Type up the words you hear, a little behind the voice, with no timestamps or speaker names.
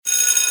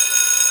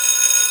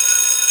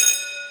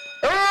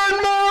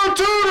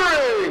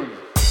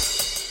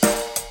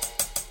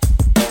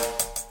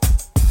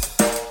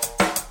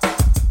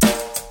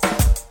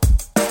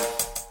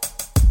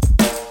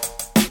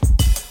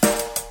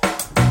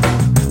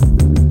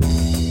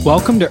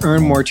Welcome to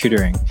Earn More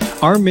Tutoring.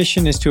 Our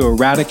mission is to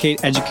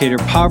eradicate educator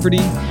poverty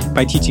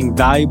by teaching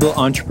valuable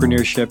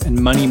entrepreneurship and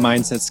money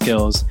mindset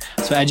skills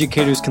so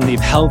educators can lead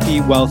healthy,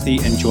 wealthy,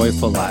 and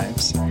joyful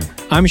lives.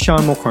 I'm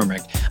Sean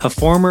McCormick, a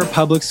former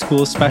public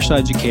school special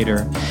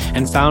educator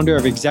and founder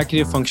of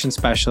Executive Function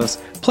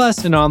Specialist,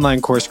 plus an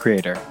online course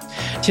creator.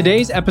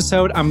 Today's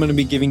episode, I'm going to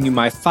be giving you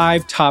my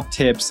 5 top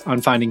tips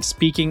on finding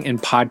speaking and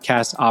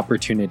podcast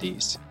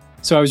opportunities.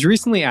 So I was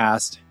recently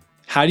asked,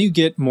 how do you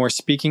get more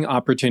speaking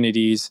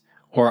opportunities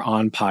or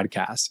on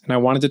podcasts? And I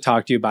wanted to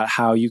talk to you about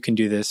how you can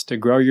do this to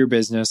grow your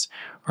business,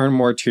 earn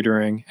more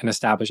tutoring, and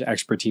establish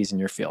expertise in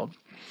your field.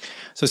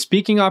 So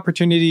speaking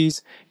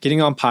opportunities,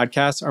 getting on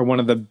podcasts are one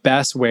of the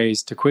best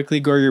ways to quickly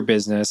grow your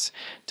business,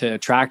 to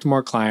attract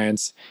more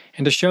clients,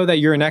 and to show that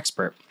you're an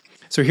expert.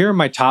 So here are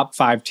my top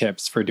 5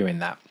 tips for doing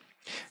that.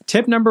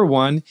 Tip number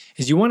 1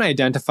 is you want to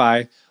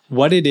identify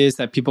what it is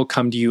that people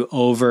come to you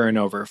over and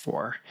over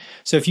for.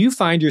 So if you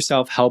find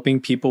yourself helping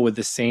people with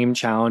the same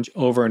challenge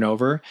over and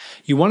over,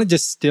 you want to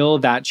distill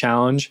that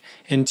challenge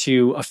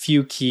into a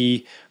few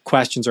key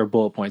questions or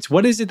bullet points.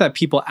 What is it that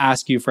people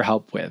ask you for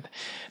help with?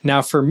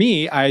 Now, for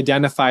me, I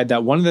identified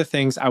that one of the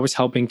things I was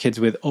helping kids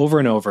with over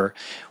and over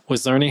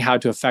was learning how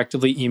to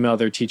effectively email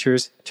their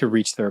teachers to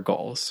reach their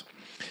goals.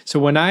 So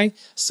when I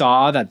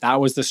saw that that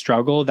was the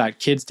struggle, that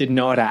kids didn't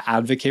know how to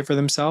advocate for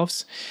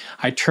themselves,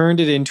 I turned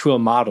it into a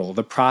model,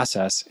 the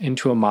process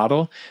into a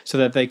model so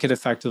that they could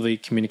effectively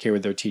communicate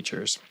with their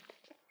teachers.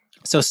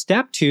 So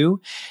step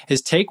 2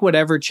 is take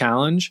whatever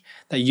challenge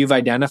that you've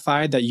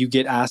identified that you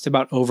get asked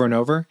about over and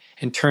over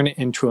and turn it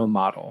into a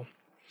model.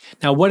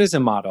 Now, what is a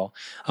model?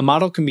 A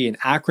model can be an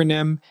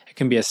acronym. It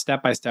can be a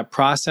step-by-step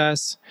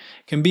process.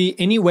 It can be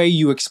any way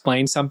you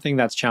explain something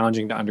that's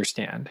challenging to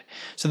understand.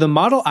 So the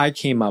model I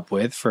came up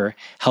with for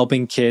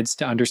helping kids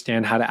to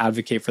understand how to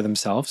advocate for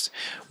themselves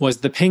was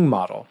the PING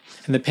model.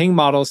 And the PING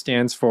model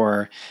stands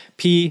for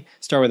P,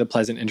 start with a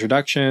pleasant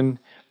introduction,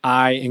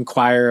 I,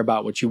 inquire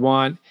about what you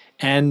want,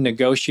 N,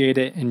 negotiate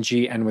it, and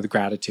G, end with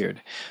gratitude.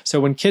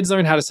 So when kids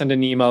learn how to send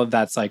an email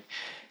that's like,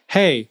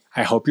 hey,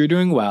 I hope you're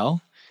doing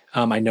well.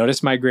 I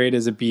noticed my grade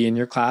is a B in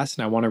your class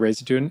and I want to raise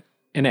it to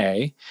an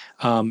A.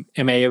 Am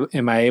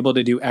I able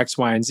to do X,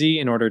 Y, and Z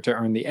in order to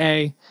earn the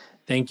A?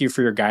 Thank you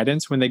for your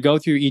guidance. When they go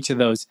through each of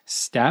those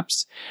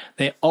steps,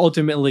 they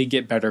ultimately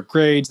get better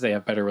grades. They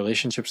have better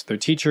relationships with their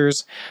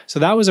teachers. So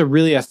that was a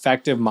really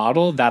effective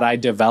model that I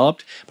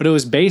developed, but it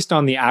was based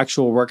on the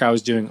actual work I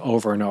was doing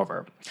over and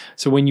over.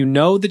 So when you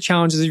know the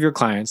challenges of your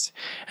clients,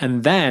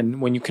 and then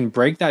when you can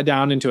break that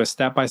down into a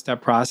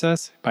step-by-step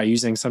process by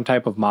using some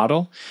type of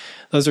model,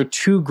 those are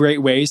 2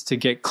 great ways to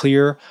get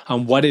clear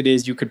on what it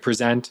is you could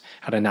present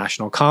at a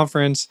national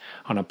conference,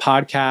 on a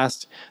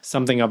podcast,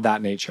 something of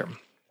that nature.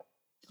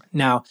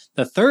 Now,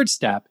 the third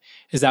step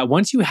is that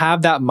once you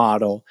have that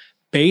model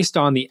based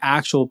on the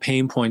actual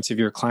pain points of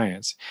your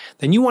clients,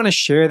 then you want to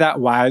share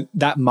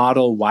that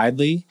model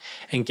widely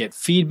and get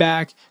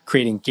feedback,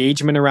 create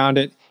engagement around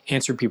it,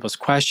 answer people's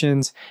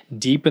questions,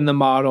 deepen the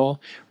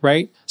model,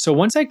 right? So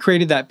once I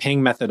created that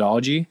PING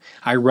methodology,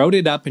 I wrote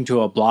it up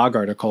into a blog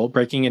article,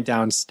 breaking it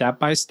down step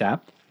by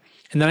step.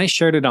 And then I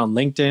shared it on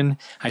LinkedIn,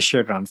 I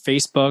shared it on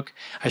Facebook,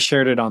 I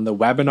shared it on the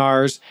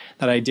webinars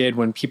that I did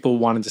when people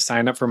wanted to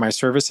sign up for my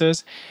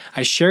services.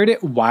 I shared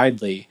it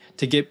widely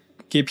to get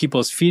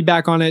people's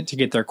feedback on it, to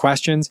get their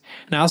questions,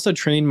 and I also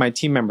trained my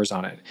team members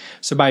on it.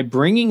 So by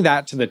bringing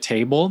that to the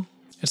table,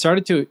 I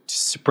started to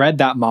spread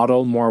that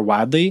model more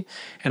widely,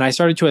 and I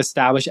started to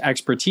establish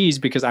expertise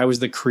because I am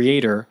the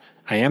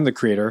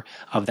creator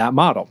of that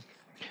model.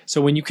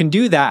 So when you can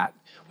do that,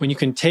 when you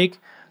can take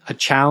a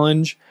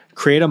challenge,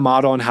 create a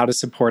model on how to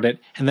support it,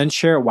 and then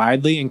share it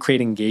widely and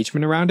create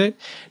engagement around it,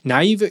 now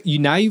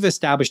you've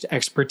established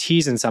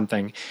expertise in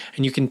something,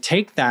 and you can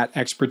take that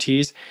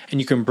expertise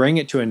and you can bring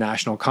it to a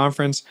national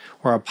conference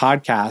or a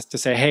podcast to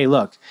say, hey,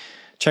 look,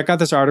 check out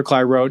this article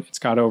I wrote. It's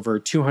got over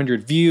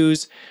 200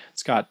 views.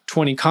 It's got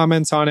 20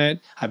 comments on it.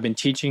 I've been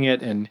teaching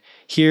it in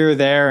here,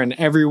 there, and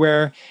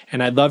everywhere,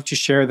 and I'd love to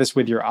share this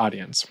with your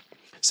audience.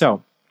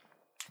 So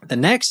the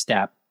next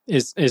step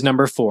is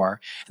number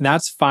 4, and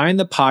that's find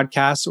the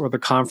podcasts or the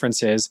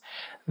conferences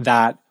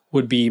that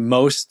would be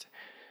most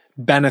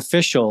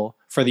beneficial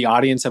for the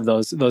audience of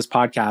those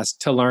podcasts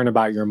to learn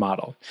about your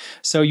model.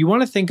 So you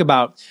want to think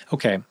about,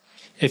 okay,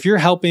 if you're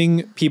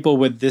helping people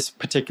with this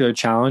particular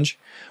challenge,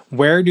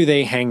 where do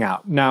they hang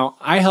out? Now,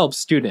 I help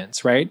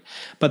students, right?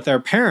 But their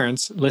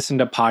parents listen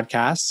to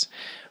podcasts,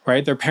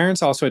 right? Their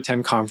parents also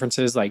attend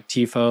conferences like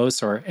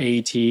TIFOS or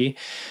AET.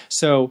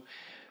 So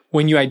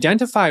when you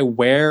identify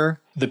where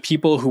the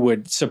people who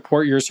would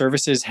support your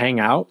services hang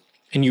out,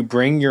 and you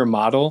bring your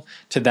model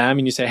to them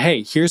and you say,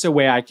 hey, here's a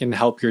way I can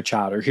help your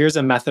child, or here's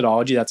a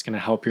methodology that's going to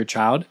help your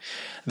child,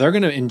 they're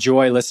going to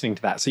enjoy listening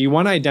to that. So you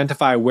want to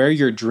identify where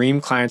your dream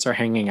clients are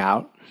hanging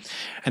out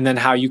and then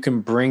how you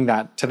can bring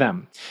that to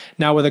them.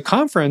 Now, with a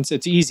conference,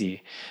 it's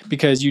easy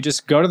because you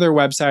just go to their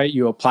website,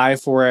 you apply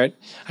for it.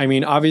 I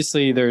mean,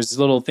 obviously, there's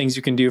little things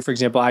you can do. For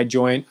example,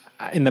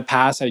 In the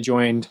past, I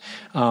joined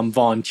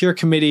volunteer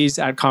committees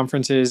at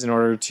conferences in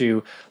order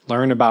to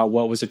learn about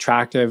what was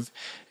attractive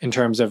in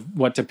terms of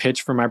what to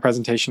pitch for my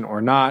presentation or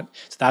not.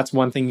 So that's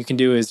one thing you can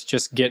do, is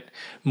just get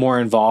more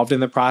involved in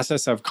the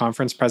process of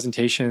conference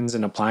presentations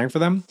and applying for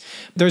them.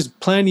 There's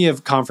plenty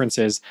of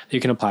conferences that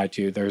you can apply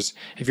to.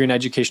 If you're an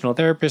educational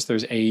therapist,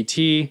 there's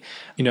AET,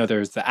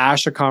 there's the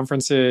ASHA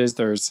conferences,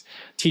 there's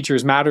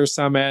Teachers Matter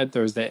Summit,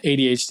 there's the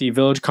ADHD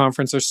Village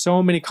Conference. There's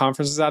so many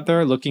conferences out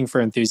there looking for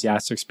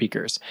enthusiastic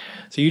speakers.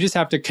 So you just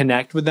have to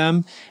connect with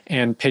them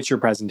and pitch your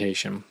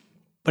presentation.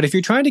 But if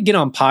you're trying to get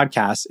on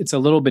podcasts, it's a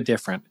little bit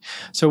different.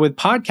 So with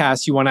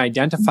podcasts, you want to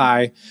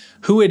identify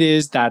who it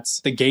is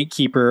that's the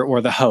gatekeeper or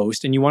the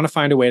host, and you want to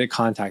find a way to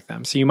contact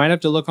them. So you might have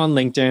to look on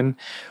LinkedIn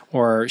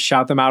or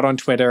shout them out on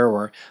Twitter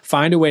or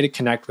find a way to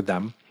connect with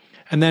them.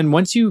 And then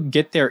once you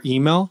get their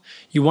email,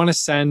 you want to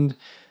send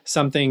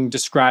something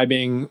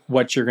describing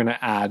what you're going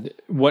to add,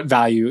 what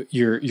value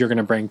you're going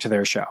to bring to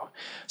their show.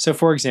 So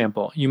for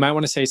example, you might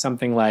want to say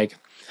something like,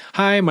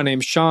 "Hi, my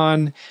name's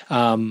Sean.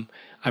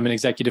 I'm an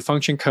executive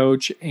function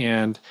coach,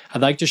 and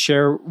I'd like to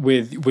share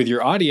with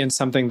your audience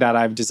something that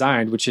I've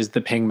designed, which is the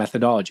PING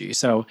methodology.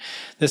 So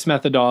this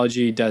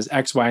methodology does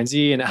X, Y, and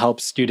Z, and it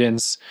helps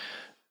students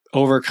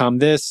overcome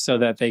this so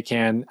that they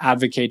can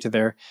advocate to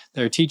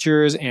their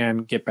teachers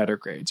and get better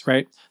grades,"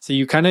 right? So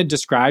you kind of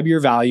describe your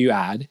value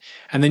add,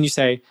 and then you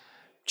say,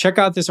 "Check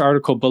out this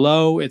article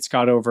below. It's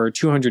got over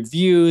 200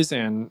 views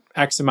and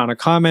X amount of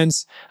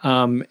comments,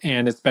 and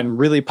it's been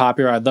really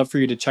popular. I'd love for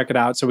you to check it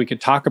out so we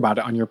could talk about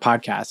it on your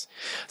podcast."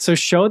 So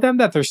show them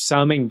that there's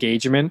some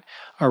engagement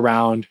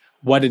around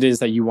what it is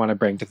that you want to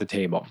bring to the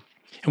table.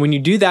 And when you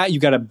do that, you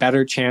got a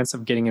better chance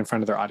of getting in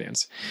front of their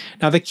audience.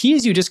 Now, the key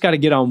is you just got to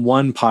get on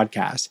one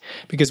podcast,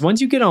 because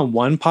once you get on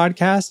one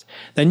podcast,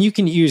 then you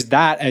can use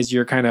that as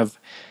your kind of,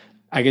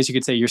 I guess you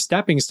could say, your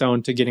stepping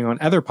stone to getting on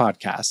other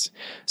podcasts.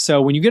 So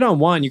when you get on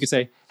one, you could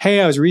say, "Hey,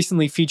 I was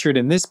recently featured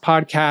in this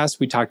podcast.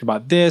 We talked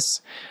about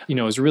this.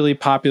 It was really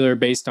popular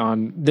based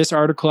on this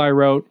article I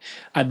wrote.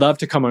 I'd love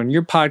to come on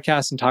your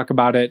podcast and talk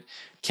about it.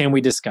 Can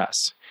we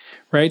discuss?"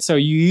 Right? So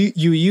you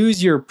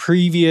use your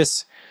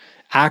previous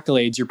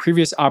accolades, your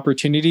previous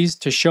opportunities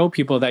to show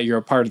people that you're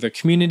a part of the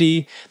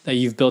community, that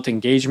you've built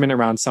engagement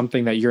around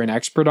something that you're an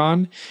expert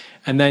on.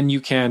 And then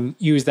you can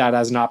use that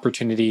as an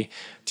opportunity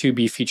to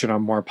be featured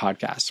on more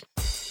podcasts.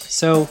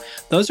 So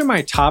those are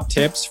my top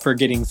tips for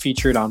getting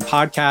featured on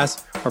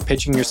podcasts or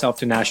pitching yourself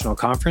to national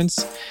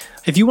conference.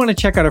 If you want to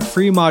check out a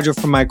free module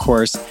from my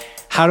course,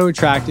 How to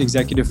Attract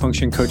Executive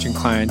Function Coaching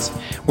Clients,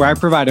 where I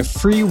provide a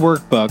free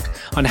workbook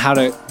on how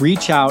to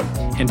reach out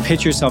and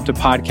pitch yourself to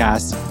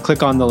podcasts,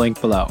 click on the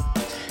link below.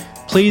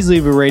 Please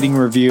leave a rating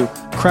and review,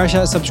 crush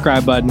that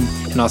subscribe button,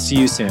 and I'll see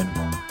you soon.